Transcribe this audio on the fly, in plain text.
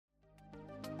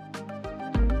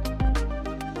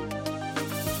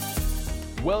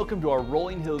Welcome to our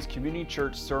Rolling Hills Community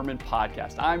Church Sermon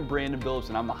Podcast. I'm Brandon Billups,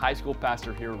 and I'm the high school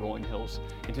pastor here at Rolling Hills.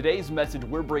 In today's message,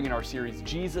 we're bringing our series,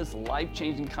 Jesus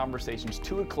Life-Changing Conversations,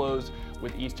 to a close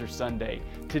with Easter Sunday.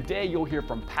 Today, you'll hear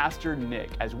from Pastor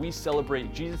Nick as we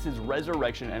celebrate Jesus'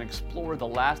 resurrection and explore the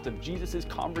last of Jesus'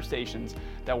 conversations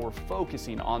that we're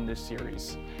focusing on this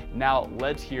series. Now,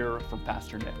 let's hear from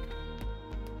Pastor Nick.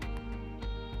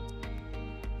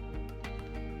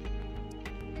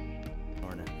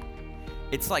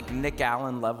 It's like Nick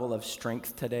Allen level of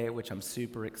strength today, which I'm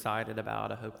super excited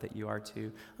about. I hope that you are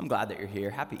too. I'm glad that you're here.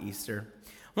 Happy Easter.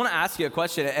 I want to ask you a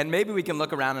question, and maybe we can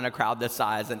look around in a crowd this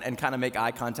size and kind of make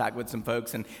eye contact with some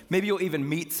folks, and maybe you'll even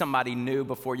meet somebody new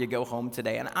before you go home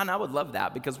today. And I would love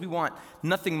that, because we want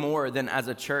nothing more than, as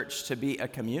a church, to be a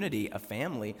community, a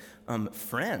family,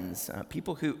 friends,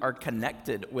 people who are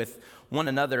connected with one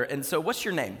another. And so what's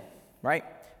your name, right?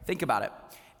 Think about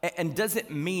it. And does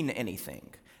it mean anything?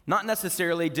 Not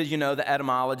necessarily did you know the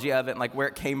etymology of it, and like where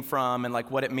it came from and like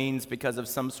what it means because of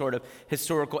some sort of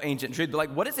historical ancient truth, but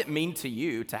like what does it mean to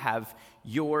you to have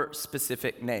your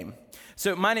specific name?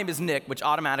 So my name is Nick, which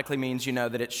automatically means you know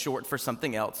that it's short for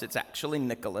something else. It's actually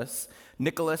Nicholas.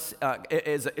 Nicholas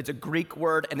it's a Greek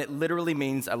word, and it literally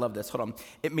means, I love this, hold on,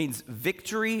 it means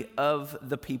victory of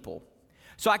the people.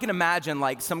 So I can imagine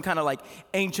like some kind of like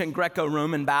ancient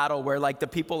Greco-Roman battle where like the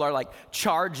people are like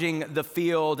charging the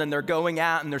field and they're going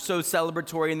out and they're so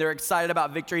celebratory and they're excited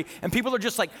about victory. And people are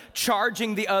just like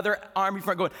charging the other army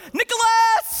front going,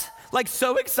 Nicholas! Like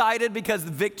so excited because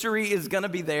victory is gonna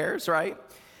be theirs, right?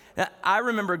 Now, I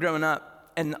remember growing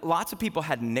up and lots of people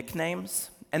had nicknames.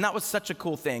 And that was such a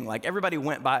cool thing. Like everybody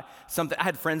went by something. I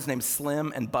had friends named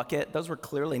Slim and Bucket. Those were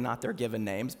clearly not their given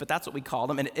names, but that's what we called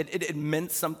them. And it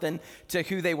meant something to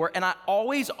who they were. And I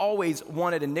always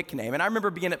wanted a nickname. And I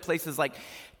remember being at places like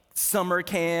summer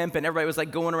camp, and everybody was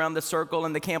like going around the circle,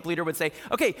 and the camp leader would say,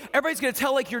 okay, everybody's gonna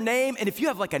tell like your name, and if you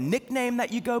have like a nickname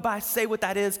that you go by, say what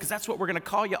that is, because that's what we're gonna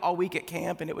call you all week at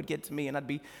camp. And it would get to me, and I'd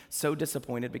be so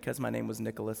disappointed because my name was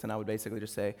Nicholas, and I would basically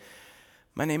just say,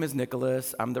 my name is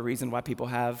Nicholas. I'm the reason why people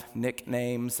have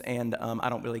nicknames, and I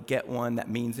don't really get one that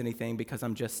means anything because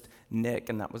I'm just Nick,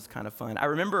 and that was kind of fun. I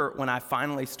remember when I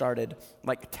finally started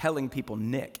like telling people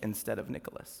Nick instead of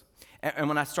Nicholas, and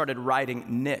when I started writing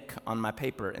Nick on my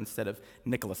paper instead of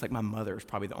Nicholas. Like my mother is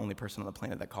probably the only person on the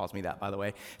planet that calls me that, by the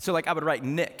way. So like I would write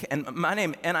Nick, and my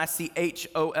name,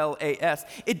 Nicholas,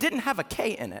 it didn't have a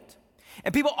K in it.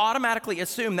 And people automatically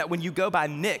assume that when you go by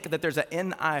Nick that there's a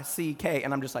N-I-C-K,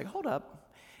 and I'm just like, hold up.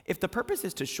 If the purpose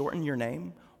is to shorten your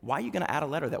name, why are you going to add a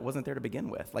letter that wasn't there to begin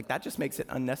with? Like, that just makes it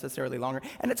unnecessarily longer.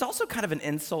 And it's also kind of an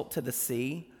insult to the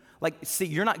C. Like, see,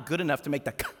 you're not good enough to make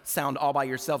the K sound all by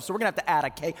yourself, so we're going to have to add a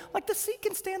K. Like, the C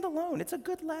can stand alone. It's a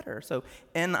good letter. So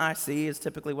N-I-C is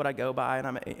typically what I go by, and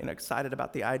I'm excited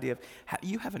about the idea of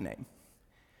you have a name.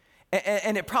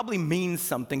 And it probably means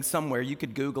something somewhere. You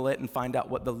could Google it and find out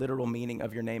what the literal meaning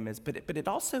of your name is. But it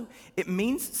also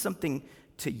means something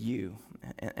to you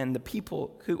and the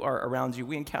people who are around you.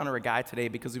 We encounter a guy today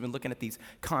because we've been looking at these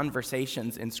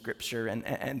conversations in Scripture.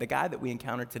 And the guy that we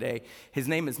encountered today, his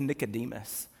name is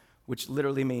Nicodemus, which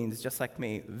literally means, just like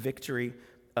me, victory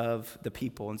of the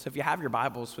people. And so if you have your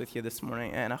Bibles with you this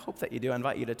morning, and I hope that you do, I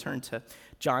invite you to turn to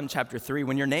John chapter 3.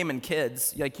 When you're naming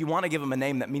kids, like you want to give them a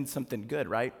name that means something good,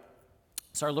 right?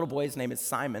 So our little boy's name is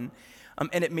Simon,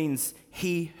 and it means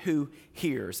he who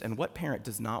hears. And what parent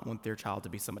does not want their child to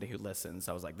be somebody who listens?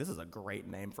 I was like, this is a great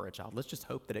name for a child. Let's just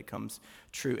hope that it comes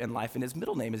true in life. And his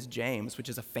middle name is James, which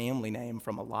is a family name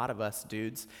from a lot of us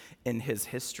dudes in his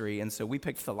history. And so we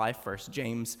picked the life verse,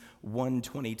 James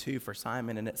 1:22 for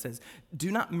Simon, and it says,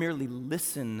 do not merely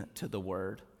listen to the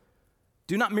word.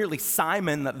 Do not merely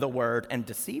Simon the word and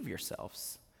deceive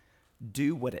yourselves.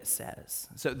 Do what it says.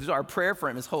 So our prayer for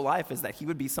him his whole life is that he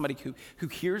would be somebody who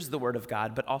hears the word of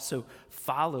God, but also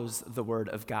follows the word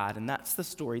of God. And that's the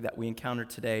story that we encounter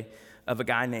today of a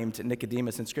guy named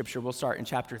Nicodemus in Scripture. We'll start in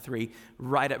chapter 3,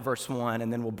 right at verse 1,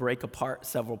 and then we'll break apart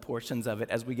several portions of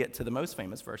it as we get to the most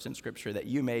famous verse in Scripture that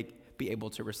you may be able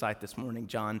to recite this morning,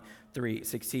 John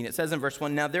 3:16. It says in verse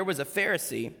 1, now there was a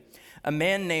Pharisee, a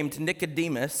man named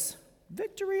Nicodemus,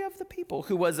 victory of the people,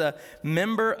 who was a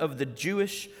member of the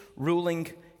Jewish ruling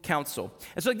council.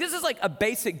 And so this is like a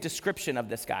basic description of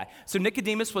this guy. So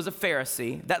Nicodemus was a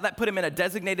Pharisee. That put him in a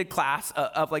designated class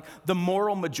of like the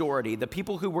moral majority, the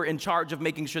people who were in charge of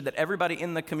making sure that everybody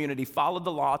in the community followed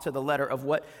the law to the letter of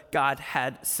what God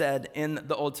had said in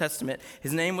the Old Testament.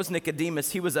 His name was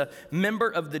Nicodemus. He was a member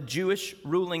of the Jewish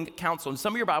ruling council. And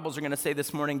some of your Bibles are going to say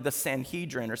this morning the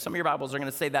Sanhedrin, or some of your Bibles are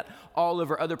going to say that all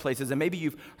over other places. And maybe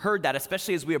you've heard that,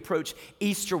 especially as we approach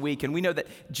Easter week. And we know that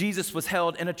Jesus was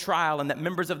held in a trial and that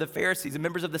members members of the Pharisees and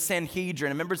members of the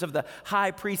Sanhedrin and members of the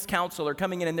high priest council are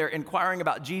coming in and they're inquiring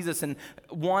about Jesus and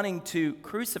wanting to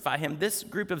crucify him. This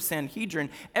group of Sanhedrin,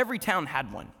 every town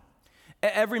had one.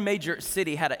 Every major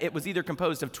city it was either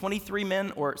composed of 23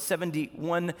 men or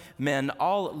 71 men,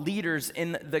 all leaders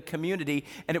in the community,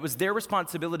 and it was their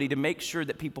responsibility to make sure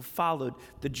that people followed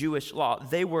the Jewish law.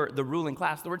 They were the ruling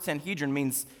class. The word Sanhedrin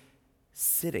means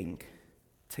sitting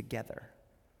together.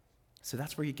 So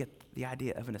that's where you get the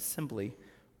idea of an assembly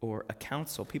or a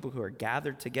council, people who are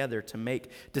gathered together to make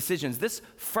decisions. This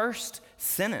first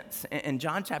sentence in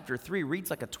John chapter 3 reads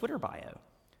like a Twitter bio.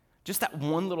 Just that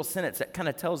one little sentence that kind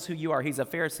of tells who you are. He's a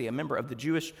Pharisee, a member of the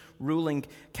Jewish ruling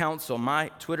council.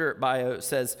 My Twitter bio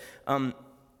says,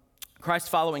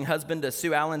 Christ-following husband to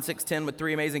Sue Allen, 6'10", with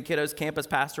 3 amazing kiddos, campus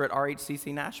pastor at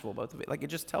RHCC Nashville, both of it. Like, it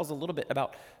just tells a little bit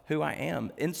about who I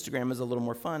am. Instagram is a little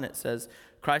more fun. It says,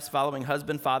 Christ-following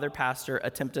husband, father, pastor,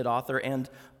 attempted author, and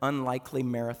unlikely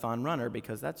marathon runner,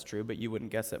 because that's true, but you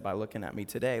wouldn't guess it by looking at me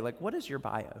today. Like, what is your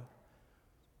bio?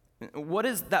 What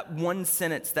is that one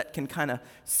sentence that can kind of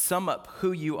sum up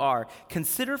who you are?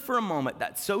 Consider for a moment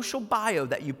that social bio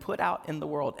that you put out in the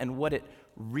world and what it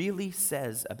really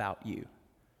says about you.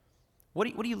 What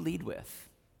do you lead with?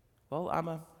 Well, I'm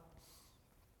an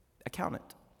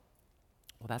accountant.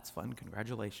 Well, that's fun.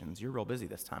 Congratulations. You're real busy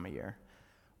this time of year.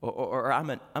 Or I'm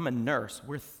a nurse.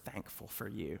 We're thankful for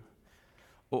you.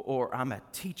 Or I'm a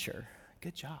teacher.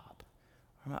 Good job.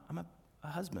 I'm a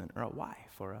husband or a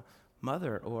wife or a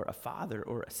mother or a father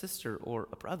or a sister or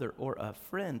a brother or a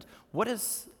friend. What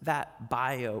is that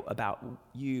bio about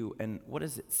you, and what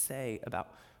does it say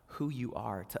about who you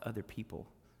are to other people?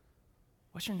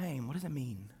 What's your name? What does it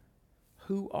mean?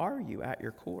 Who are you at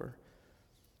your core?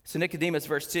 So Nicodemus,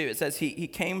 verse 2, it says he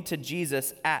came to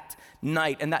Jesus at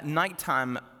night. And that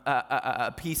nighttime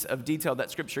piece of detail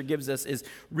that Scripture gives us is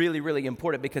really, really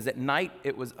important, because at night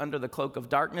it was under the cloak of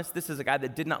darkness. This is a guy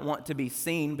that did not want to be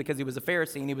seen because he was a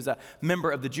Pharisee and he was a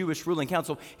member of the Jewish ruling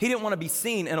council. He didn't want to be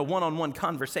seen in a one-on-one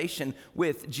conversation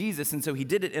with Jesus, and so he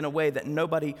did it in a way that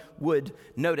nobody would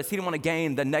notice. He didn't want to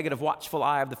gain the negative watchful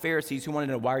eye of the Pharisees who wanted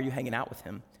to know, why are you hanging out with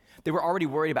him? They were already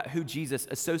worried about who Jesus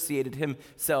associated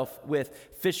himself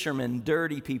with: fishermen,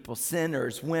 dirty people,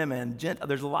 sinners, women,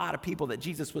 There's a lot of people that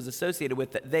Jesus was associated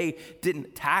with that they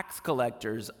didn't. Tax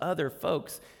collectors, other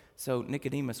folks. So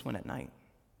Nicodemus went at night,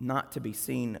 not to be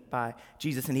seen by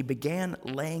Jesus, and he began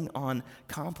laying on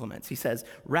compliments. He says,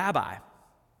 Rabbi,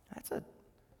 that's a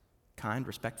kind,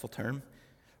 respectful term.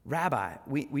 Rabbi,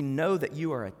 we know that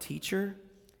you are a teacher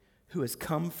who has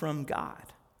come from God.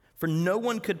 For no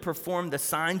one could perform the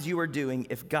signs you are doing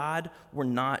if God were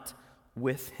not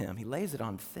with him. He lays it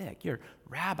on thick. You're a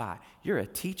rabbi. You're a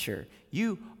teacher.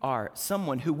 You are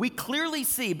someone who we clearly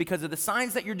see, because of the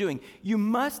signs that you're doing, you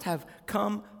must have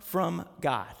come from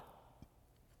God.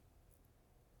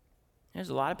 There's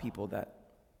a lot of people that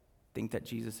think that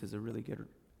Jesus is a really good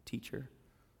teacher,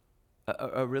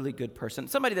 a really good person,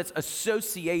 somebody that's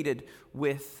associated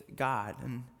with God.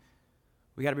 And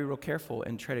we got to be real careful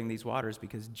in treading these waters,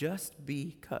 because just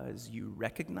because you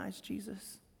recognize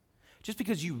Jesus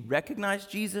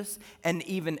and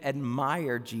even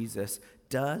admire Jesus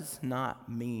does not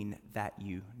mean that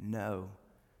you know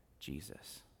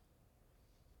Jesus.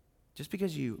 Just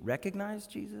because you recognize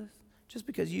Jesus, just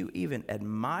because you even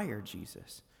admire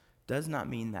Jesus, does not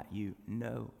mean that you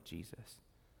know Jesus.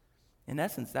 In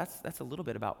essence, that's a little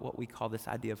bit about what we call this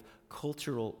idea of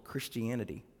cultural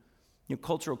Christianity.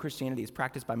 Cultural Christianity is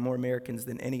practiced by more Americans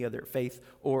than any other faith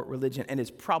or religion, and is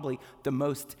probably the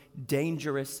most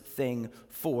dangerous thing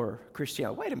for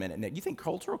Christianity. Wait a minute, Nick. You think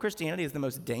cultural Christianity is the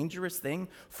most dangerous thing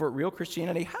for real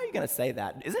Christianity? How are you going to say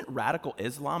that? Isn't radical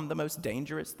Islam the most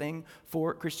dangerous thing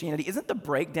for Christianity? Isn't the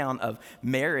breakdown of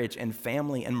marriage and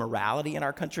family and morality in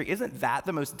our country, isn't that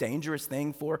the most dangerous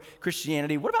thing for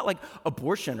Christianity? What about like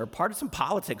abortion or partisan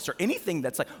politics or anything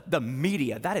that's like the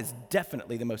media? That is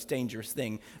definitely the most dangerous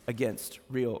thing against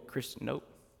real Christian. Nope.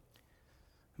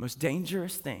 The most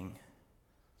dangerous thing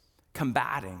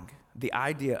combating the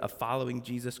idea of following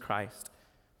Jesus Christ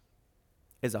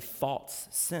is a false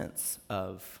sense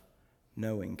of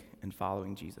knowing and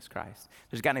following Jesus Christ.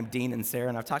 There's a guy named Dean Inserra,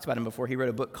 and I've talked about him before. He wrote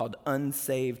a book called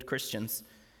Unsaved Christians.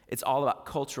 It's all about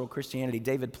cultural Christianity.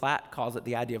 David Platt calls it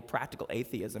the idea of practical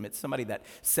atheism. It's somebody that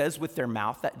says with their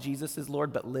mouth that Jesus is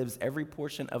Lord, but lives every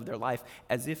portion of their life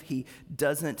as if he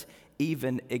doesn't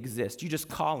even exist. You just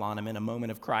call on him in a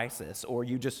moment of crisis, or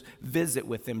you just visit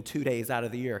with him 2 days out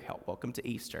of the year. Hell, welcome to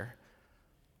Easter.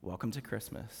 Welcome to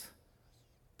Christmas.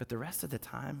 But the rest of the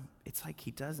time, it's like he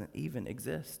doesn't even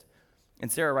exist.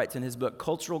 And Sarah writes in his book,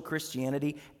 Cultural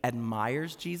Christianity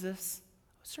admires Jesus,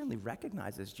 certainly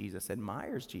recognizes Jesus,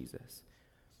 admires Jesus,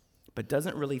 but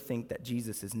doesn't really think that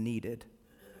Jesus is needed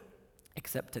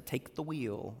except to take the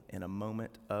wheel in a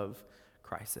moment of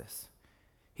crisis.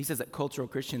 He says that cultural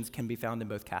Christians can be found in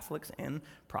both Catholics and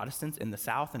Protestants, in the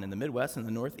South and in the Midwest and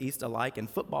the Northeast alike, in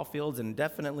football fields and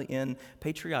definitely in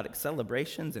patriotic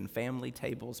celebrations and family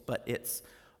tables, but it's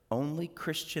only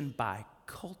Christian by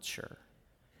culture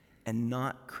and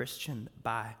not Christian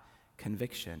by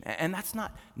conviction. And that's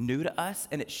not new to us,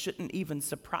 and it shouldn't even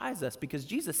surprise us, because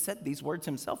Jesus said these words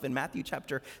himself in Matthew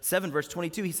chapter 7, verse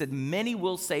 22. He said, "Many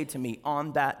will say to me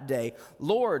on that day,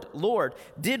 'Lord, Lord,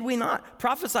 did we not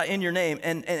prophesy in your name,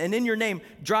 and in your name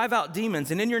drive out demons,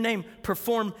 and in your name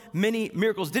perform many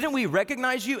miracles? Didn't we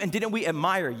recognize you, and didn't we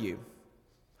admire you?'"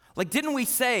 Like, didn't we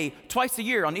say twice a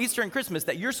year on Easter and Christmas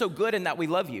that you're so good and that we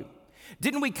love you?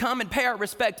 Didn't we come and pay our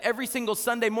respect every single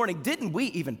Sunday morning? Didn't we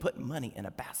even put money in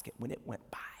a basket when it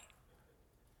went by?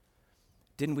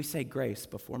 Didn't we say grace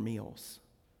before meals?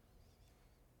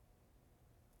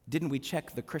 Didn't we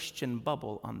check the Christian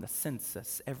bubble on the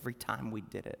census every time we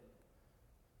did it?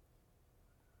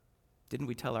 Didn't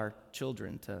we tell our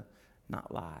children to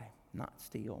not lie, not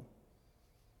steal,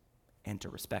 and to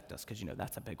respect us? Because,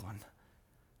 that's a big one.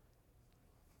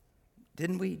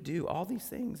 Didn't we do all these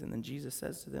things? And then Jesus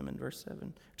says to them in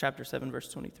chapter 7,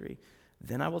 verse 23,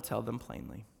 "Then I will tell them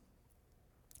plainly,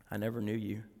 I never knew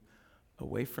you.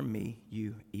 Away from me,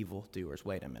 you evildoers."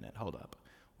 Wait a minute, hold up.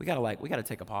 We gotta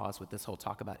take a pause with this whole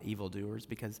talk about evildoers,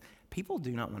 because people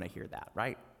do not want to hear that,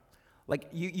 right? Like,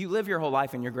 you live your whole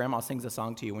life and your grandma sings a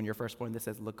song to you when you're first born that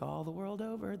says, "Look all the world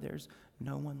over, there's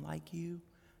no one like you.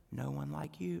 No one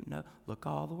like you. No, look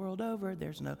all the world over.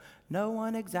 There's no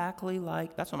one exactly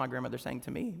like." That's what my grandmother sang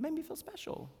to me. It made me feel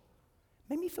special. It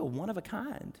made me feel one of a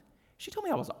kind. She told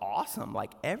me I was awesome.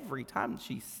 Like, every time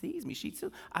she sees me,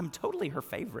 I'm totally her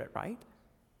favorite, right?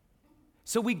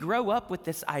 So we grow up with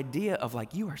this idea of,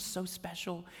 like, you are so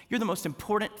special. You're the most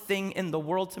important thing in the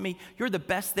world to me. You're the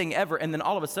best thing ever. And then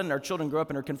all of a sudden our children grow up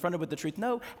and are confronted with the truth.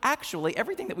 No, actually,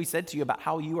 everything that we said to you about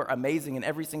how you are amazing in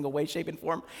every single way, shape, and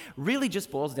form really just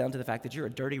boils down to the fact that you're a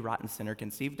dirty, rotten sinner,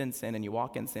 conceived in sin, and you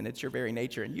walk in sin. It's your very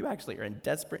nature, and you actually are in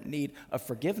desperate need of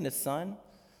forgiveness, son.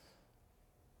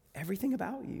 Everything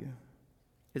about you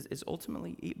is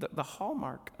ultimately the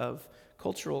hallmark of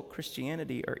cultural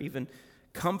Christianity, or even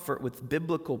comfort with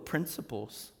biblical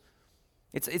principles.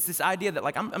 It's this idea that,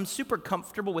 like, I'm super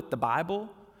comfortable with the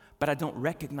Bible, but I don't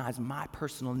recognize my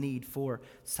personal need for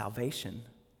salvation,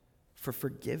 for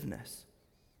forgiveness.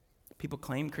 People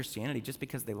claim Christianity just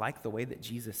because they like the way that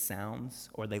Jesus sounds,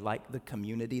 or they like the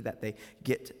community that they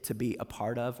get to be a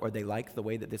part of, or they like the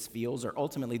way that this feels, or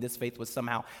ultimately this faith was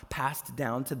somehow passed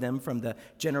down to them from the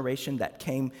generation that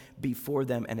came before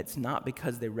them, and it's not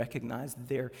because they recognize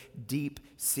their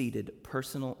deep-seated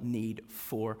personal need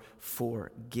for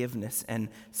forgiveness and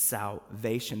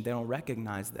salvation. They don't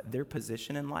recognize that their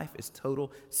position in life is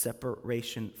total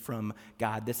separation from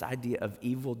God. This idea of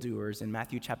evildoers in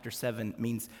Matthew chapter 7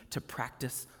 means to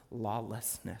practice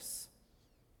lawlessness.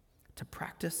 To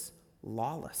practice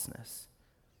lawlessness.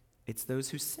 It's those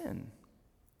who sin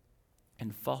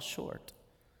and fall short.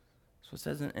 So it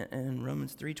says in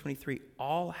Romans 3:23,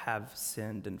 all have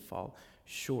sinned and fall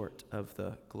short of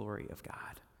the glory of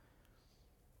God.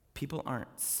 People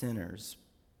aren't sinners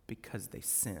because they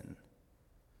sin.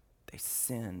 They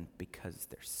sin because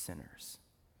they're sinners.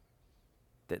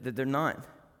 They're not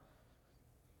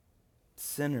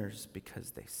sinners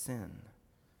because they sin.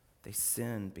 They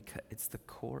sin because it's the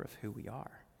core of who we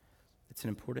are. It's an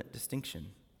important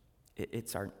distinction.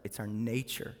 It's our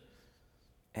nature.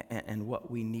 And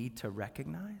what we need to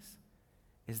recognize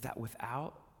is that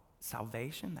without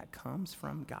salvation that comes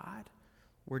from God,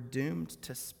 we're doomed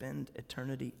to spend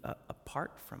eternity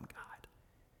apart from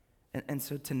God. And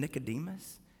so to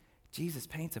Nicodemus, Jesus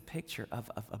paints a picture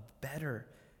of a better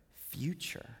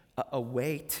future, a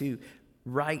way to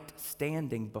right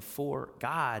standing before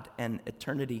God and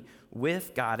eternity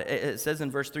with God. It says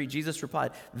in verse 3, Jesus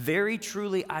replied, "Very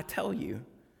truly I tell you,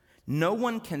 no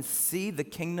one can see the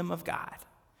kingdom of God.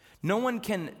 No one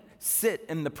can sit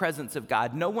in the presence of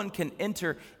God. No one can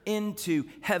enter into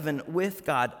heaven with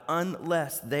God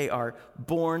unless they are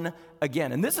born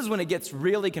again." And this is when it gets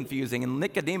really confusing. And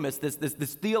Nicodemus,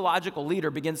 this theological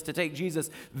leader, begins to take Jesus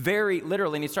very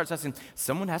literally. And he starts asking,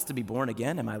 someone has to be born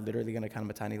again? Am I literally going to become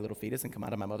a tiny little fetus and come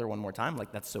out of my mother one more time?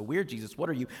 Like, that's so weird, Jesus. What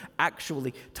are you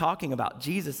actually talking about?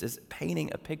 Jesus is painting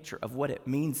a picture of what it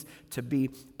means to be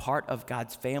part of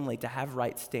God's family, to have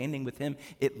right standing with him.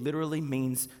 It literally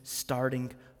means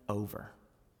starting over.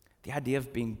 The idea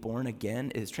of being born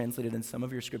again is translated in some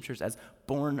of your scriptures as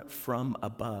born from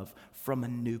above, from a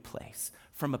new place,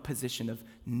 from a position of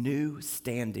new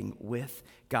standing with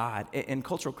God. In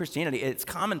cultural Christianity, it's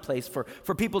commonplace for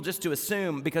people just to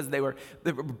assume because they were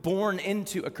born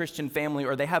into a Christian family,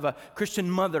 or they have a Christian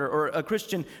mother or a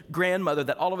Christian grandmother,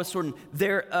 that all of a sudden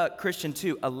they're a Christian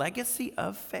too. A legacy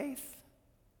of faith?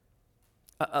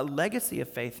 A legacy of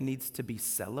faith needs to be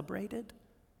celebrated.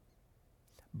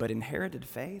 But inherited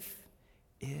faith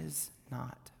is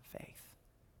not faith.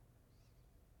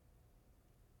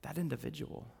 That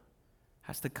individual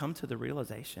has to come to the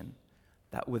realization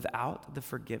that without the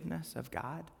forgiveness of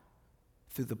God,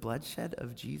 through the bloodshed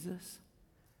of Jesus,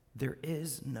 there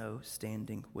is no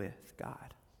standing with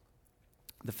God.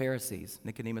 The Pharisees,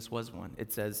 Nicodemus was one.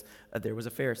 It says there was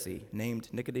a Pharisee named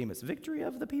Nicodemus, victory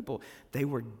of the people. They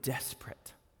were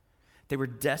desperate. They were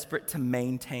desperate to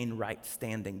maintain right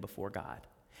standing before God.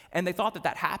 And they thought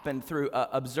that happened through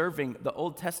observing the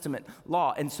Old Testament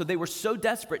law. And so they were so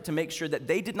desperate to make sure that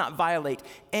they did not violate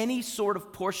any sort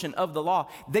of portion of the law,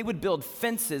 they would build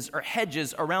fences or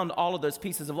hedges around all of those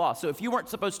pieces of law. So if you weren't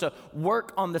supposed to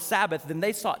work on the Sabbath, then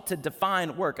they sought to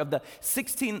define work. Of the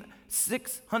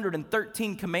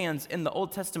 613 commands in the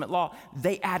Old Testament law,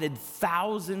 they added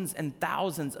thousands and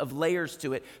thousands of layers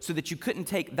to it so that you couldn't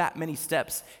take that many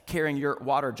steps carrying your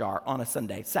water jar on a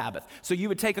Sunday, Sabbath. So you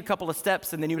would take a couple of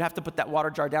steps and then you would have to put that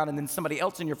water jar down, and then somebody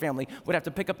else in your family would have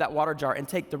to pick up that water jar and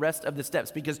take the rest of the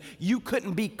steps, because you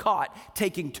couldn't be caught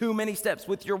taking too many steps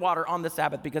with your water on the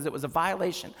Sabbath, because it was a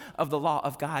violation of the law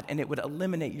of God and it would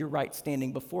eliminate your right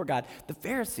standing before God. The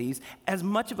Pharisees, as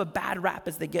much of a bad rap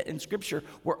as they get in Scripture,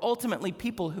 were ultimately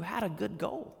people who had a good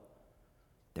goal.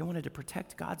 They wanted to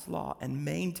protect God's law and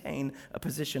maintain a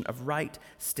position of right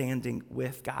standing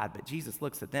with God. But Jesus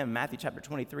looks at them, Matthew chapter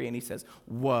 23, and he says,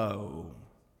 whoa,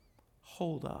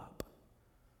 hold up.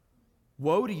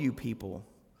 Woe to you people,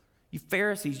 you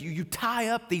Pharisees, you tie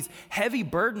up these heavy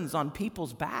burdens on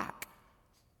people's back.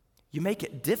 You make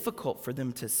it difficult for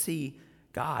them to see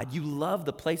God. You love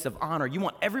the place of honor. You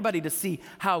want everybody to see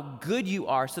how good you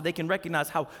are so they can recognize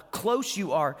how close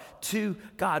you are to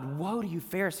God. Woe to you,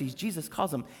 Pharisees. Jesus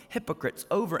calls them hypocrites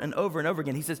over and over and over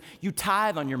again. He says, you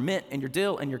tithe on your mint and your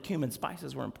dill and your cumin.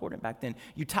 Spices were important back then.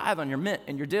 You tithe on your mint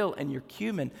and your dill and your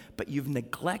cumin, but you've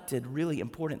neglected really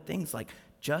important things like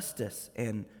justice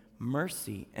and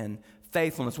mercy and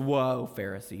faithfulness. Woe,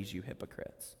 Pharisees, you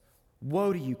hypocrites.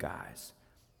 Woe to you guys.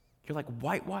 You're like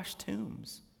whitewashed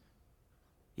tombs.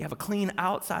 You have a clean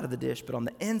outside of the dish, but on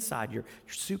the inside, you're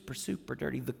super, super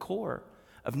dirty. The core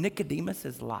of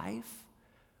Nicodemus's life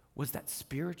was that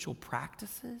spiritual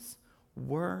practices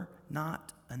were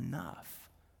not enough.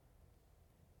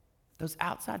 Those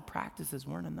outside practices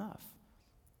weren't enough.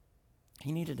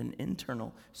 He needed an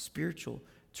internal spiritual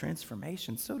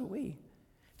transformation. So do we.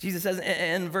 Jesus says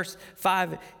in verse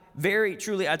 5, very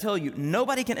truly, I tell you,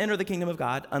 nobody can enter the kingdom of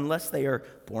God unless they are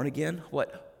born again.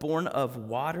 What? Born of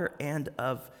water and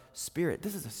of spirit.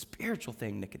 This is a spiritual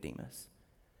thing, Nicodemus.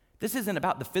 This isn't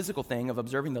about the physical thing of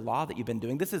observing the law that you've been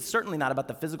doing. This is certainly not about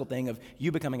the physical thing of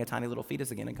you becoming a tiny little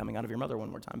fetus again and coming out of your mother one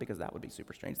more time, because that would be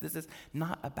super strange. This is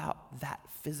not about that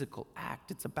physical act.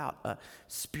 It's about a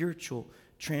spiritual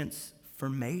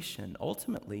transformation.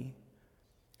 Ultimately,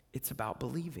 it's about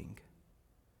believing,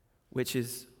 which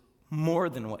is more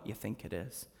than what you think it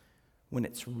is. When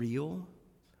it's real,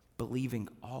 believing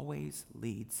always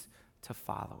leads to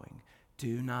following.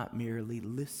 Do not merely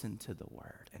listen to the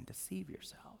word and deceive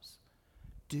yourselves.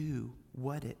 Do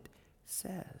what it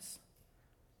says.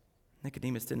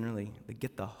 Nicodemus didn't really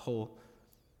get the whole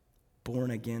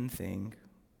born again thing.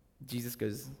 Jesus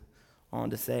goes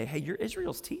on to say, hey, you're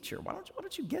Israel's teacher. Why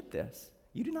don't you get this?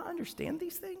 You do not understand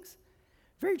these things?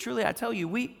 Very truly, I tell you,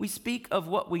 we speak of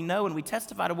what we know and we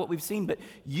testify to what we've seen, but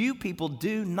you people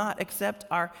do not accept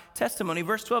our testimony.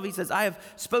 Verse 12, he says, I have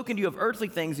spoken to you of earthly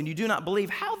things and you do not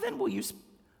believe. How then will you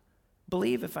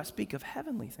believe if I speak of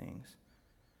heavenly things?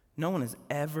 No one has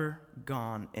ever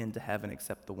gone into heaven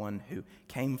except the one who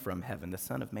came from heaven, the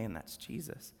Son of Man, that's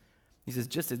Jesus. He says,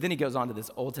 then he goes on to this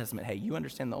Old Testament. Hey, you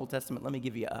understand the Old Testament? Let me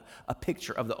give you a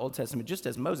picture of the Old Testament. Just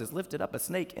as Moses lifted up a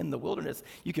snake in the wilderness,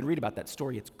 you can read about that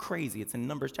story. It's crazy. It's in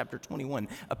Numbers chapter 21.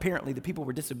 Apparently, the people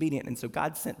were disobedient, and so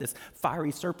God sent this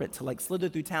fiery serpent to slither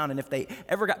through town, and if they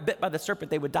ever got bit by the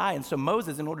serpent, they would die. And so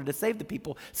Moses, in order to save the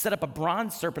people, set up a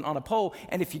bronze serpent on a pole,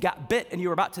 and if you got bit and you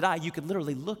were about to die, you could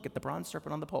literally look at the bronze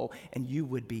serpent on the pole, and you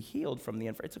would be healed from the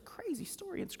infirmity. It's a crazy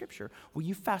story in Scripture. Well,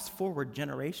 you fast forward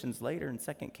generations later in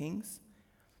 2 Kings,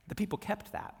 the people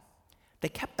kept that. They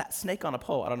kept that snake on a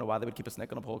pole. I don't know why they would keep a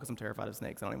snake on a pole, because I'm terrified of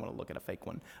snakes. I don't even want to look at a fake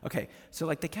one. Okay, so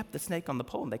they kept the snake on the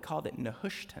pole, and they called it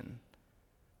Nehushtan.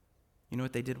 You know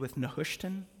what they did with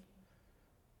Nehushtan?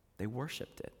 They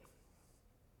worshiped it.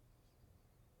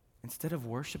 Instead of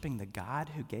worshiping the God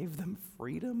who gave them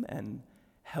freedom and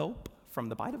help from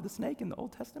the bite of the snake in the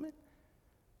Old Testament,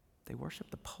 they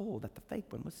worshiped the pole that the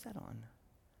fake one was set on.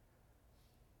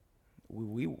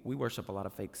 We worship a lot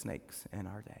of fake snakes in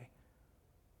our day.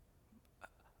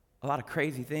 A lot of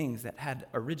crazy things that had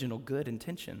original good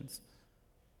intentions,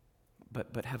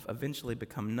 but have eventually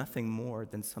become nothing more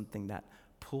than something that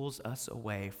pulls us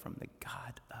away from the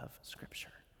God of Scripture.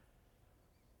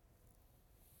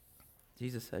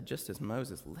 Jesus said, just as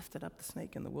Moses lifted up the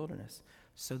snake in the wilderness,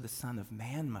 so the Son of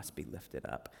Man must be lifted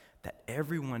up, that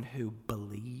everyone who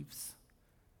believes,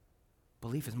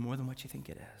 belief is more than what you think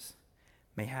it is,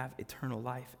 may have eternal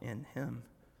life in him.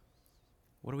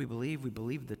 What do we believe? We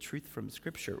believe the truth from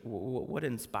Scripture. What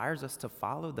inspires us to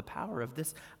follow the power of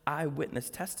this eyewitness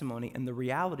testimony and the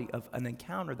reality of an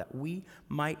encounter that we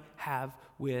might have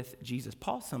with Jesus.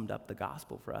 Paul summed up the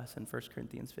gospel for us in 1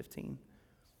 Corinthians 15.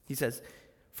 He says,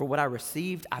 for what I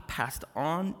received, I passed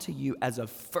on to you as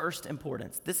of first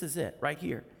importance. This is it right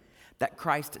here. That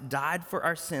Christ died for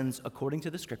our sins according to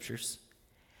the Scriptures,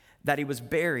 that he was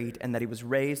buried, and that he was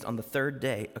raised on the third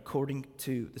day according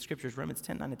to the Scriptures. Romans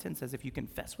 10:9-10 says, if you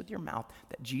confess with your mouth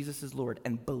that Jesus is Lord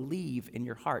and believe in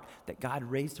your heart that God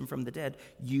raised him from the dead,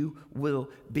 you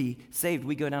will be saved.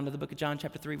 We go down to the book of John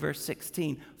chapter 3, verse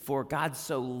 16. For God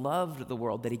so loved the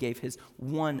world that he gave his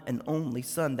one and only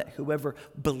Son, that whoever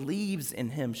believes in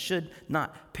him should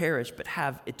not perish but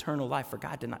have eternal life. For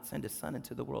God did not send his Son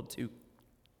into the world to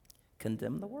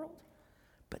condemn the world,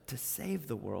 but to save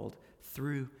the world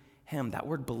through him. That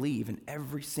word believe in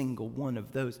every single one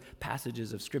of those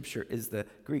passages of Scripture is the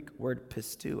Greek word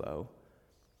pisteuo.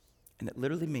 And it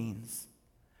literally means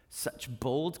such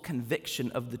bold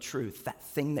conviction of the truth, that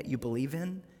thing that you believe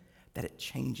in, that it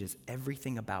changes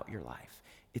everything about your life.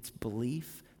 It's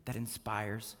belief that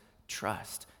inspires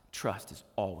trust. Trust is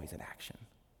always an action.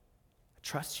 I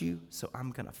trust you, so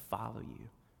I'm going to follow you.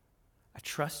 I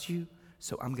trust you,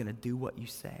 so I'm going to do what you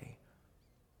say.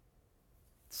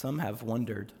 Some have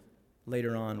wondered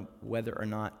later on whether or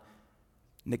not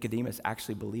Nicodemus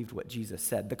actually believed what Jesus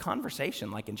said. The conversation,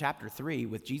 like in chapter 3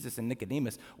 with Jesus and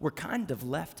Nicodemus, were kind of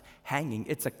left hanging.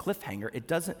 It's a cliffhanger. It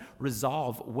doesn't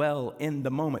resolve well in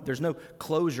the moment. There's no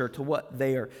closure to what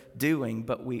they are doing,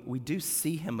 but we do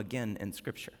see him again in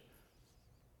Scripture.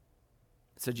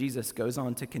 So Jesus goes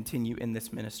on to continue in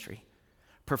this ministry,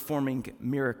 performing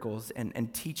miracles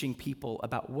and teaching people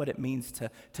about what it means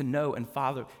to know and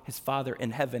follow his Father in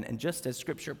heaven. And just as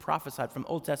Scripture prophesied from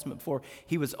Old Testament before,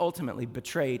 he was ultimately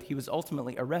betrayed, he was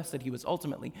ultimately arrested, he was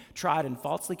ultimately tried and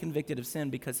falsely convicted of sin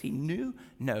because he knew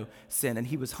no sin, and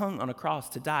he was hung on a cross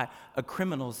to die a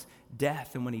criminal's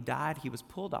death. And when he died, he was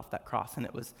pulled off that cross, and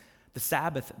it was the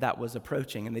Sabbath that was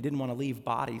approaching, and they didn't want to leave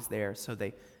bodies there, so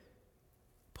they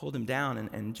pulled him down.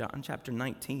 And in John chapter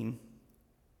 19,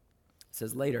 it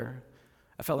says later,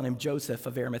 a fellow named Joseph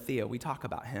of Arimathea, we talk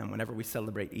about him whenever we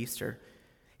celebrate Easter.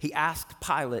 He asked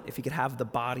Pilate if he could have the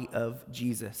body of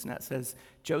Jesus. And that says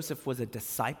Joseph was a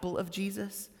disciple of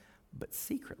Jesus, but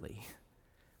secretly,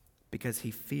 because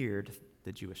he feared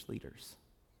the Jewish leaders.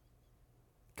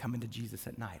 Coming to Jesus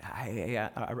at night.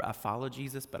 I follow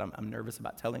Jesus, but I'm nervous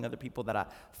about telling other people that I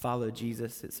follow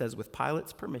Jesus. It says with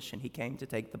Pilate's permission, he came to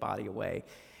take the body away.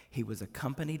 He was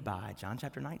accompanied by, John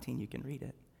chapter 19, you can read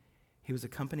it. He was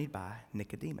accompanied by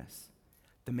Nicodemus,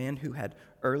 the man who had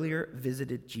earlier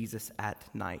visited Jesus at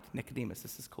night. Nicodemus,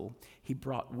 this is cool. He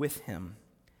brought with him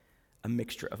a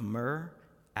mixture of myrrh,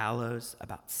 aloes,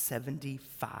 about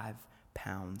 75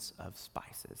 pounds of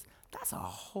spices. That's a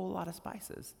whole lot of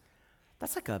spices.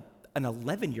 That's like an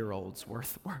 11-year-old's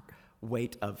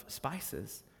weight of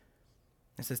spices.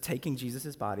 It says, taking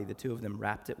Jesus' body, the two of them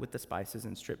wrapped it with the spices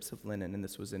in strips of linen, and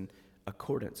this was in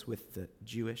accordance with the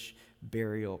Jewish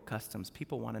burial customs.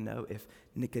 People want to know if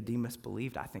Nicodemus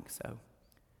believed. I think so.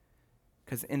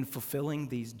 Because in fulfilling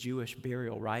these Jewish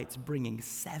burial rites, bringing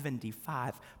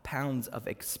 75 pounds of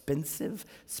expensive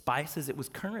spices, it was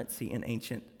currency in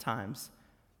ancient times.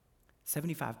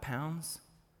 75 pounds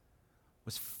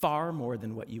was far more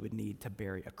than what you would need to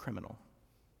bury a criminal.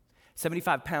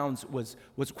 75 pounds was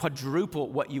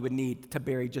quadruple what you would need to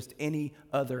bury just any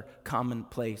other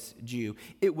commonplace Jew.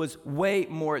 It was way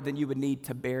more than you would need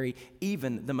to bury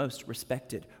even the most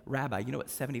respected rabbi. You know what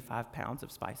 75 pounds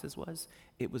of spices was?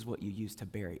 It was what you used to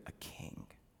bury a king.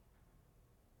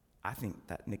 I think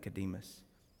that Nicodemus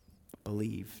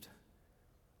believed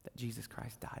that Jesus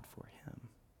Christ died for him.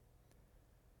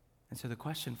 And so the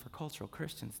question for cultural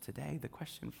Christians today, the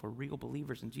question for real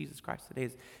believers in Jesus Christ today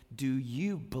is, do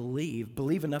you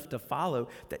believe enough to follow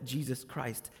that Jesus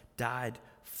Christ died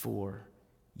for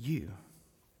you.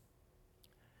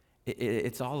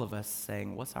 It's all of us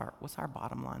saying, what's our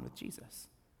bottom line with Jesus?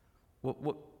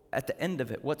 What at the end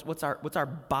of it, what's our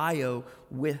bio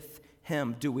with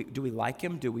him? Do we like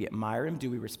him? Do we admire him? Do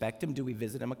we respect him? Do we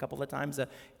visit him a couple of times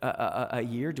a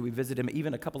year? Do we visit him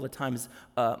even a couple of times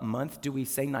a month? Do we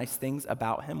say nice things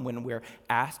about him when we're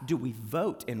asked? Do we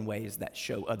vote in ways that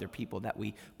show other people that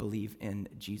we believe in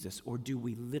Jesus? Or do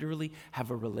we literally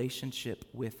have a relationship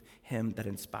with him that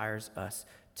inspires us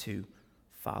to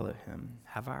follow him?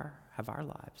 Have our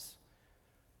lives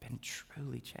been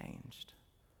truly changed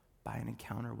by an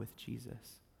encounter with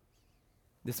Jesus?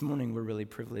 This morning, we're really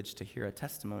privileged to hear a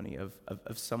testimony of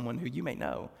someone who you may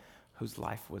know, whose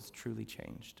life was truly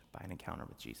changed by an encounter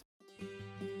with Jesus.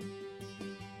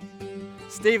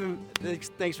 Stephen,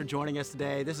 thanks for joining us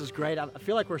today. This is great. I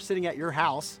feel like we're sitting at your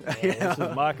house. This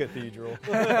is my cathedral.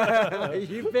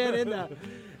 You've been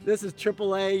this is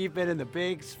AAA. You've been in the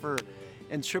bigs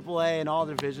in AAA and all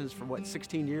divisions for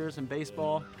 16 years in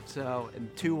baseball. So, and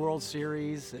 2 World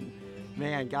Series, and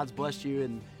man, God's blessed you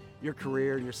in your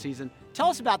career and your season. Tell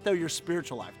us about, though, your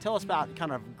spiritual life. Tell us about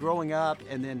kind of growing up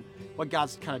and then what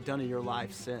God's kind of done in your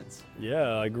life since.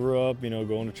 Yeah, I grew up,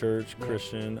 going to church,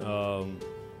 Christian,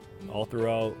 all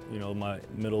throughout, my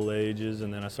middle ages,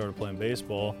 and then I started playing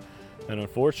baseball. And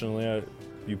unfortunately,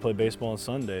 you play baseball on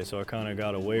Sunday, so I kind of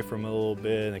got away from it a little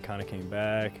bit, and it kind of came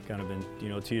back, kind of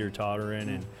been, teeter-tottering.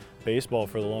 And baseball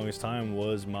for the longest time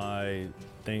was my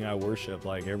thing I worship.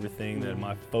 Like everything that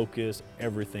my focus,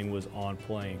 everything was on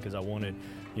playing, because I wanted,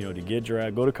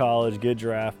 to go to college, get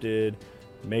drafted,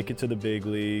 make it to the big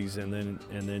leagues, and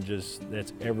then just,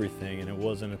 that's everything. And it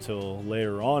wasn't until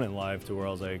later on in life to where I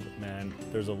was like, man,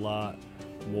 there's a lot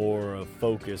more of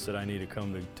focus that I need to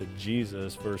come to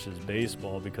Jesus versus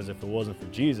baseball, because if it wasn't for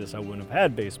Jesus, I wouldn't have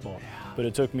had baseball. But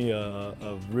it took me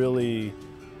a really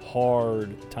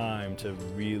hard time to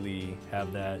really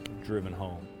have that driven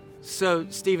home. So,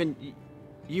 Stephen,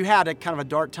 you had a kind of a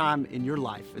dark time in your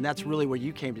life, and that's really where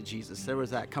you came to Jesus. There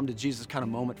was that come to Jesus kind of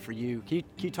moment for you. Can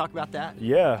you talk about that?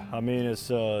 Yeah, I mean, it's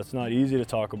not easy to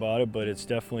talk about it, but it's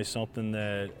definitely something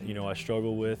that, I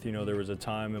struggle with. There was a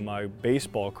time in my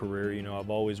baseball career, I've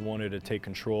always wanted to take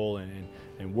control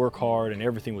and work hard, and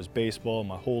everything was baseball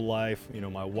my whole life.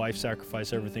 My wife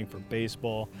sacrificed everything for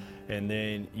baseball. And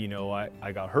then,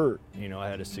 I got hurt. I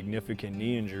had a significant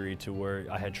knee injury to where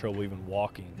I had trouble even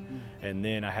walking. And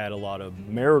then I had a lot of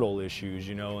marital issues,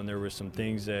 and there were some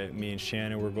things that me and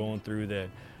Shannon were going through that,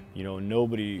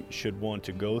 nobody should want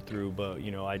to go through. But,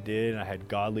 I did. And I had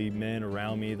godly men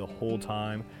around me the whole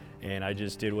time. And I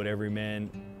just did what every man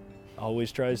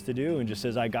always tries to do and just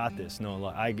says, I got this. No,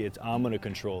 I'm going to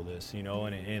control this,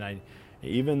 and I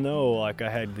even though I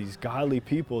had these godly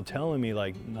people telling me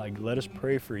like let us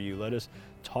pray for you, let us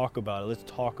talk about it, let's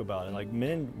talk about it. Like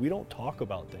men, we don't talk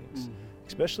about things,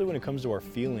 especially when it comes to our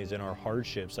feelings and our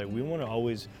hardships. Like we want to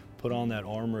always put on that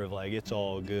armor of like it's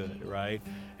all good, right?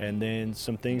 And then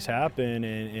some things happen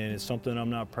and it's something I'm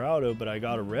not proud of, but I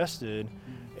got arrested,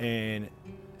 and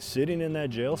sitting in that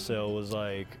jail cell was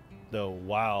like,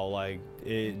 wow, like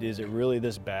is it really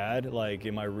this bad? Like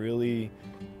am I really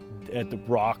at the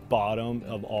rock bottom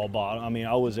of all bottom? I mean,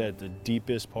 I was at the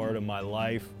deepest part of my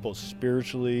life, both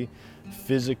spiritually,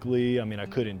 physically. I mean, I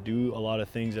couldn't do a lot of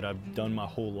things that I've done my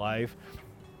whole life.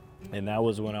 And that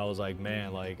was when I was like,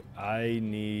 man, like I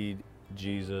need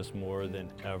Jesus more than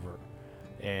ever.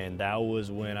 And that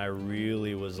was when I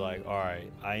really was like, all right,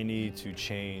 I need to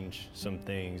change some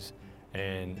things.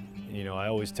 And, I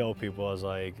always tell people, I was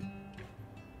like,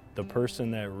 the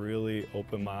person that really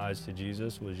opened my eyes to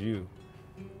Jesus was you.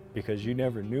 Because you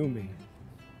never knew me,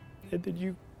 and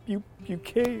then you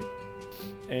came,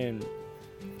 and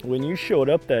when you showed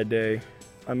up that day,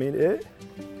 I mean it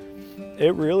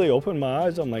really opened my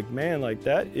eyes. I'm like, man, like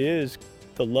that is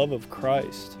the love of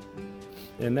Christ,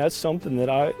 and that's something that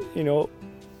I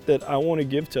want to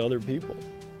give to other people.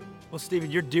 Well,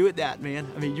 Stephen, you're doing that, man.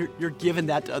 I mean, you're giving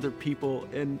that to other people,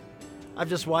 and I've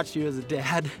just watched you as a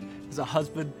dad, as a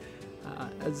husband,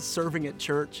 as serving at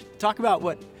church. Talk about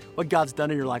what God's done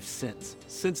in your life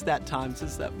since that time,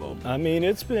 since that moment. I mean,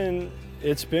 it's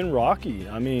been rocky.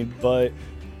 I mean, but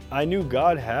I knew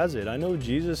God has it. I know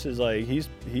Jesus is like,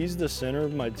 he's the center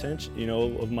of my attention,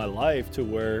 of my life, to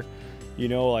where,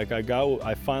 like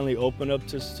I finally opened up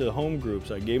to home groups.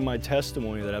 I gave my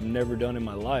testimony that I've never done in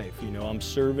my life. I'm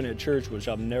serving at church, which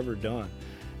I've never done.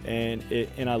 And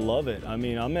I love it. I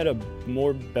mean, I'm at a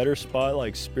better spot,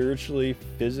 like spiritually,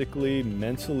 physically,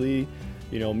 mentally.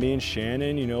 Me and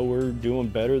Shannon, we're doing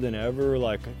better than ever.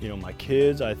 Like, my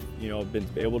kids, I've been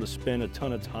able to spend a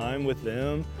ton of time with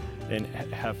them and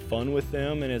have fun with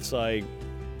them. And it's like,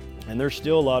 And there's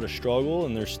still a lot of struggle,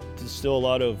 and there's still a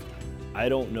lot of, I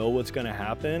don't know what's gonna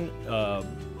happen,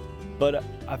 but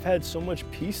I've had so much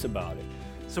peace about it.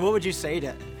 So what would you say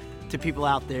to people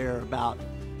out there about,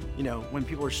 when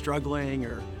people are struggling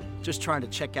or just trying to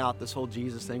check out this whole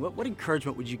Jesus thing? What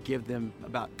encouragement would you give them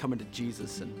about coming to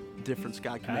Jesus and the difference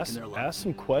God can make in their life? Ask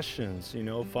some questions,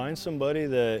 find somebody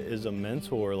that is a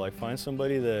mentor, find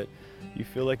somebody that you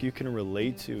feel like you can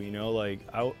relate to,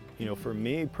 for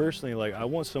me personally, I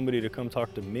want somebody to come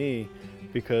talk to me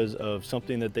because of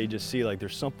something that they just see,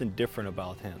 there's something different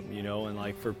about him,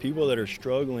 and for people that are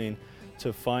struggling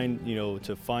to find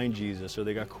Jesus, or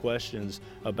they got questions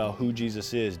about who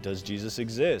Jesus is. Does Jesus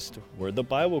exist? Where'd the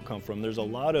Bible come from? There's a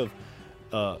lot of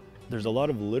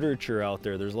literature out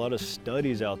there. There's a lot of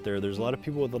studies out there. There's a lot of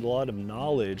people with a lot of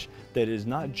knowledge that is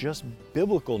not just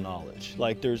biblical knowledge.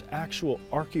 There's actual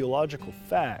archaeological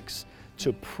facts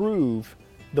to prove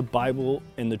the Bible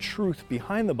and the truth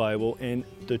behind the Bible and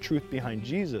the truth behind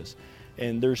Jesus.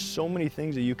 And there's so many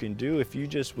things that you can do if you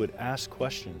just would ask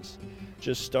questions.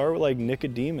 Just start with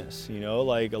Nicodemus, a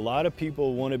lot of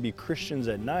people want to be Christians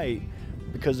at night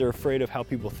because they're afraid of how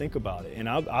people think about it. And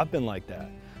I've been like that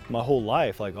my whole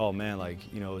life. Oh man,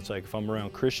 it's if I'm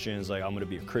around Christians, I'm going to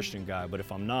be a Christian guy. But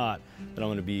if I'm not, then I'm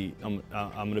going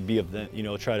to be of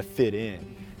them, try to fit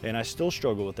in. And I still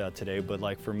struggle with that today.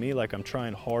 But for me, I'm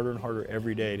trying harder and harder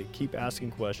every day to keep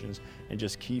asking questions and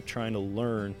just keep trying to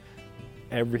learn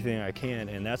everything I can.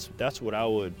 And that's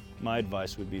what my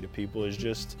advice would be to people is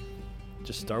just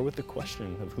start with the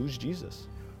question of who's Jesus?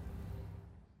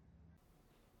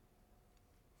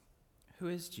 Who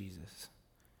is Jesus?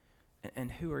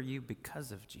 And who are you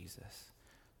because of Jesus?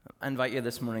 I invite you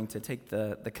this morning to take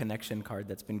the connection card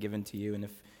that's been given to you. And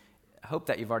I hope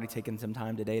that you've already taken some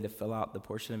time today to fill out the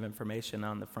portion of information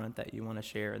on the front that you want to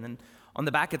share. And then on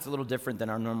the back, it's a little different than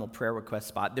our normal prayer request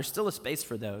spot. There's still a space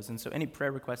for those. And so any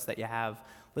prayer requests that you have,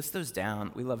 list those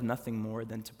down. We love nothing more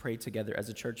than to pray together as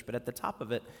a church. But at the top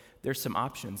of it, there's some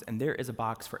options. And there is a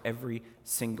box for every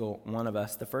single one of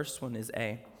us. The first one is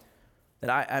A,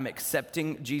 that I am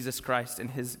accepting Jesus Christ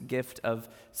and his gift of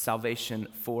salvation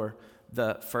for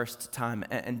the first time.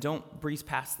 And don't breeze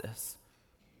past this.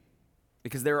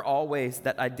 Because there are always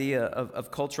that idea of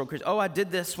cultural Christian. Oh, I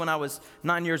did this when I was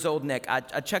 9 years old, Nick. I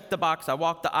checked the box. I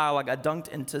walked the aisle. I got dunked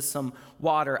into some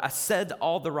water. I said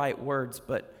all the right words,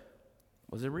 but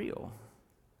was it real?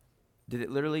 Did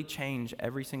it literally change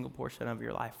every single portion of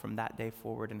your life from that day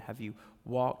forward? And have you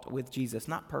walked with Jesus?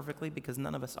 Not perfectly, because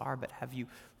none of us are, but have you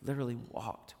literally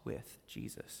walked with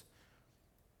Jesus?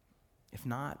 If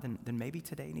not, then maybe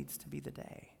today needs to be the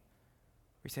day.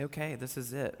 We say, okay, this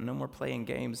is it. No more playing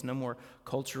games, no more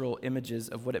cultural images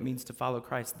of what it means to follow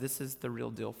Christ. This is the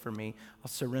real deal for me. I'll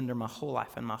surrender my whole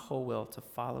life and my whole will to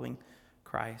following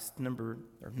Christ.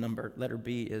 Letter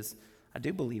B is, I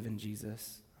do believe in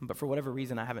Jesus, but for whatever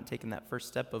reason, I haven't taken that first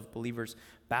step of believer's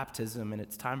baptism, and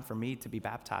it's time for me to be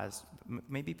baptized.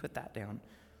 Maybe put that down.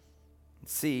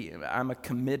 C, I'm a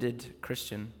committed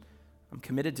Christian. I'm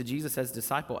committed to Jesus as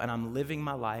disciple, and I'm living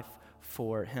my life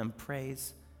for him.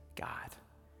 Praise God.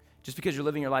 Just because you're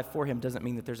living your life for him doesn't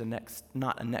mean that there's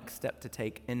not a next step to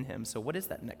take in him. So what is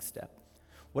that next step?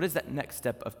 What is that next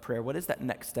step of prayer? What is that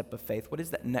next step of faith? What is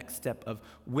that next step of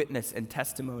witness and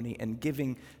testimony and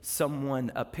giving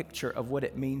someone a picture of what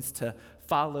it means to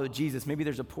follow Jesus? Maybe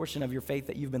there's a portion of your faith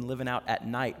that you've been living out at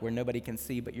night where nobody can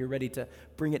see, but you're ready to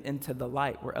bring it into the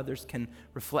light where others can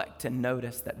reflect and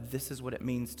notice that this is what it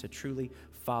means to truly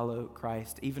follow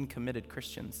Christ. Even committed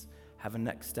Christians have a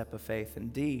next step of faith.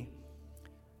 And D,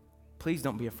 please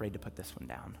don't be afraid to put this one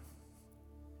down.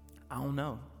 I don't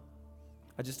know.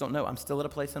 I just don't know. I'm still at a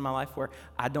place in my life where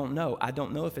I don't know. I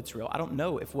don't know if it's real. I don't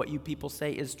know if what you people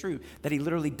say is true, that he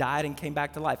literally died and came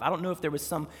back to life. I don't know if there was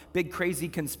some big crazy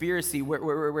conspiracy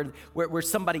where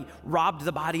somebody robbed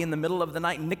the body in the middle of the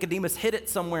night and Nicodemus hid it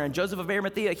somewhere and Joseph of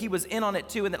Arimathea, he was in on it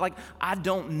too. And that, I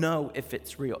don't know if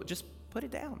it's real. Just put it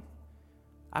down.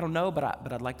 I don't know, but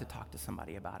I'd like to talk to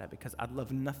somebody about it because I'd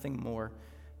love nothing more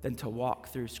than to walk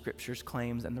through Scripture's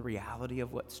claims and the reality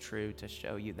of what's true to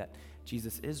show you that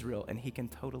Jesus is real and he can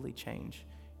totally change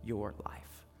your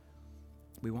life.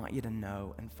 We want you to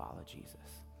know and follow Jesus.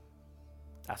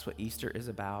 That's what Easter is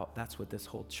about. That's what this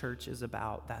whole church is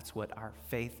about. That's what our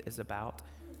faith is about.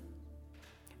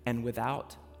 And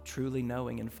without truly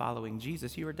knowing and following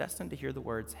Jesus, you are destined to hear the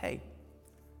words, hey,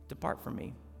 depart from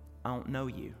me. I don't know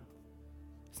you.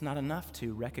 It's not enough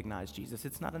to recognize Jesus.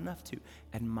 It's not enough to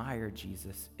admire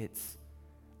Jesus. It's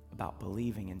about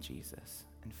believing in Jesus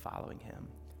and following him.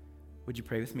 Would you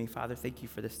pray with me? Father, thank you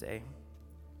for this day.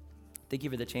 Thank you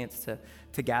for the chance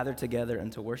to gather together and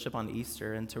to worship on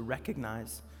Easter and to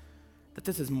recognize that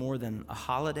this is more than a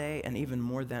holiday and even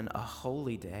more than a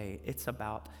holy day. It's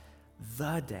about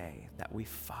the day that we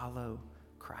follow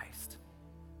Christ.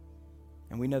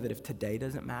 And we know that if today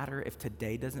doesn't matter, if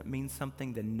today doesn't mean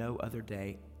something, then no other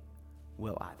day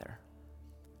will either.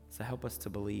 So help us to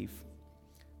believe.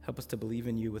 Help us to believe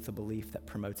in you with a belief that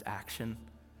promotes action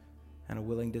and a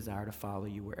willing desire to follow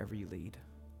you wherever you lead.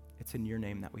 It's in your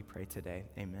name that we pray today.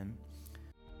 Amen.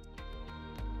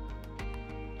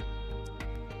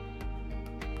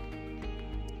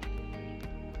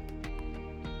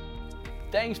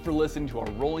 Thanks for listening to our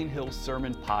Rolling Hills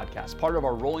Sermon Podcast, part of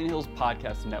our Rolling Hills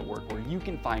Podcast Network, where you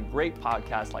can find great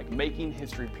podcasts like Making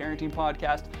History Parenting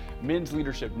Podcast, Men's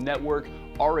Leadership Network,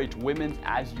 RH Women's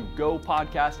As You Go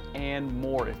podcast, and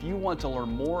more. If you want to learn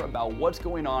more about what's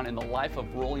going on in the life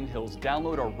of Rolling Hills,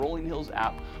 download our Rolling Hills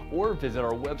app or visit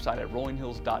our website at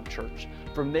rollinghills.church.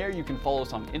 From there, you can follow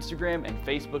us on Instagram and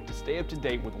Facebook to stay up to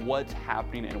date with what's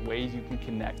happening and ways you can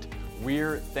connect.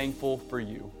 We're thankful for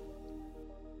you.